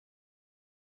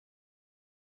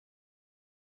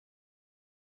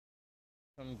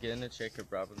I'm Investigator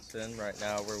Jacob Robinson. Right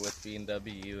now we're with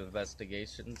B&W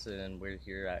Investigations and we're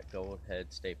here at Go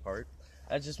Ahead State Park.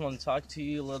 I just want to talk to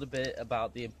you a little bit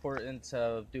about the importance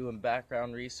of doing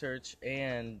background research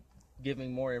and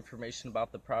giving more information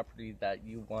about the property that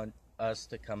you want us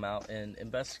to come out and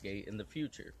investigate in the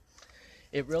future.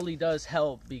 It really does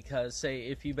help because, say,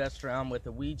 if you messed around with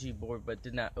a Ouija board but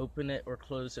did not open it or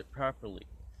close it properly,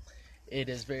 it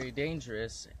is very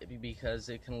dangerous because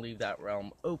it can leave that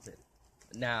realm open.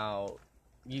 Now,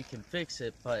 you can fix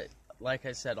it, but like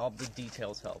I said, all the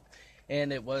details help.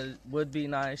 And it would be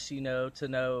nice, to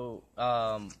know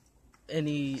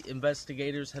any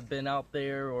investigators have been out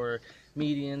there, or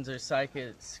mediums or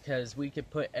psychics, because we could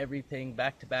put everything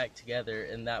back to back together,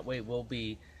 and that way we'll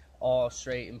be all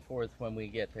straight and forth when we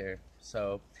get there.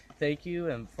 So, thank you,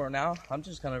 and for now, I'm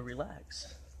just gonna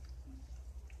relax.